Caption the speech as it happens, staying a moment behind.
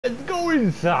Let's go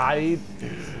inside.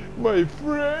 My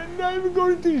friend, I'm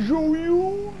going to show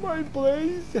you my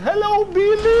place. Hello,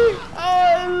 Billy.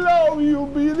 I love you,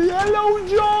 Billy. Hello,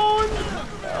 John.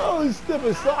 Oh, step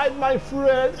aside, my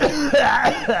friend.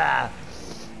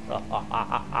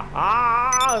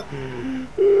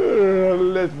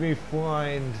 Let me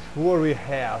find what we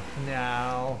have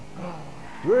now.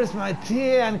 Where's my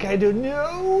tank? I don't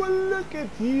know. Look at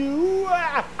you.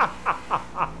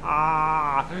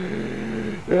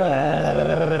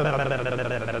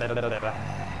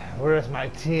 Where's my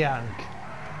tank?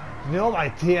 No, my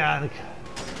tank.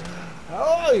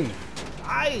 Oi!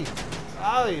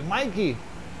 Oi, Mikey.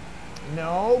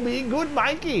 No, be good,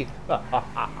 Mikey.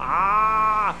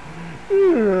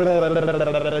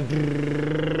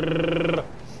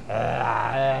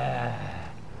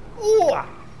 Ooh.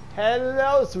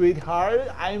 Hello, sweetheart.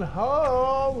 I'm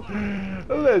home.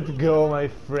 Let's go, my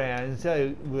friends.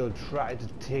 I will try to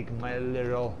take my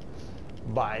little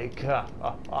bike.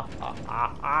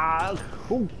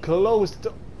 Who closed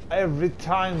every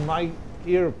time my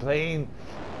airplane?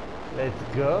 Let's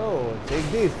go.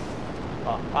 Take this.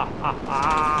 I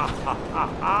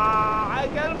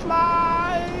can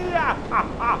fly.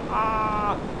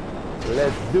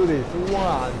 Let's do this.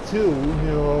 1, 2,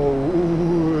 no.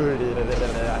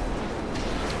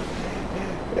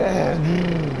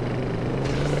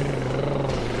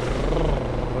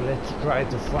 Let's try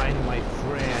to find my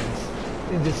friends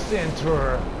in the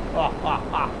center.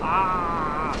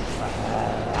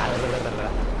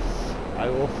 I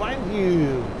will find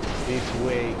you this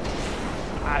way.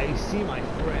 I see my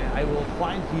friend. I will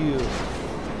find you.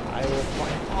 I will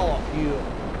find all of you.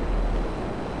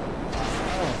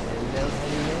 Hello,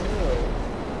 hello.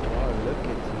 Oh, look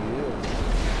at you.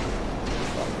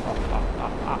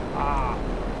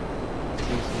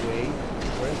 This way.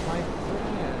 Where's my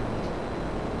friend?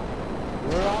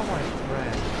 Where are my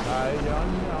friends? I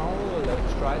don't know.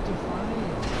 Let's try to find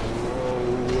him.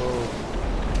 Whoa, whoa.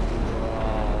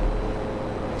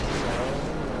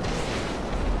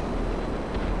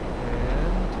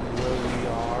 And where we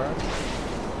are.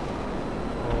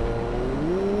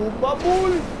 Oh,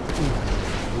 Babul!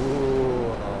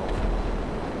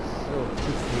 So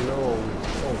too close.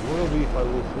 Oh, where will if I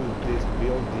will through this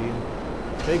building?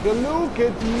 Take a look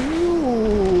at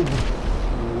you!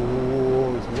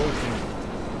 Oh, it's working.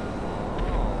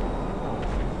 Oh.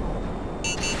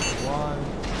 1,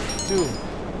 2.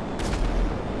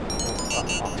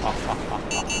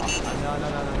 No, no, no,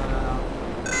 no, no, no, no.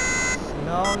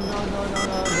 No, no, no, no, no,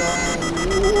 no.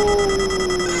 Whoa.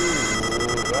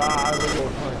 Ah,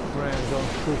 look, my friend, don't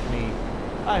shoot me.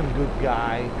 I'm a good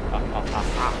guy.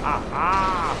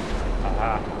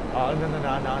 Oh, no, no,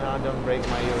 no, no, no, don't break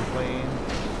my airplane.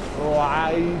 Oh,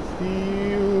 I see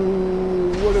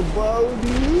you. What about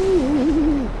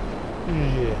you?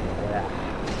 Yeah.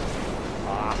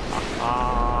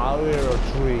 Where are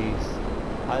trees?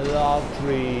 I love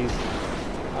trees.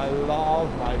 I love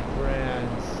my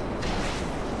friends.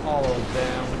 All of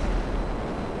them.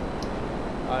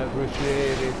 I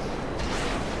appreciate it.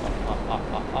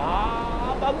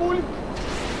 Babul!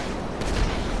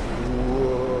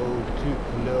 Whoa, too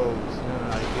close. No,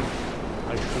 I think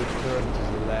I should turn to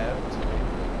the left.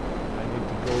 I need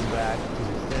to go back to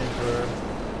the center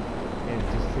and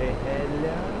to say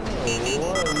hello.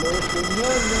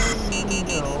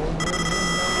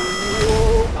 No,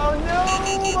 oh no,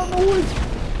 Babul!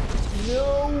 No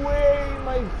way,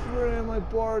 my friend, my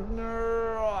partner.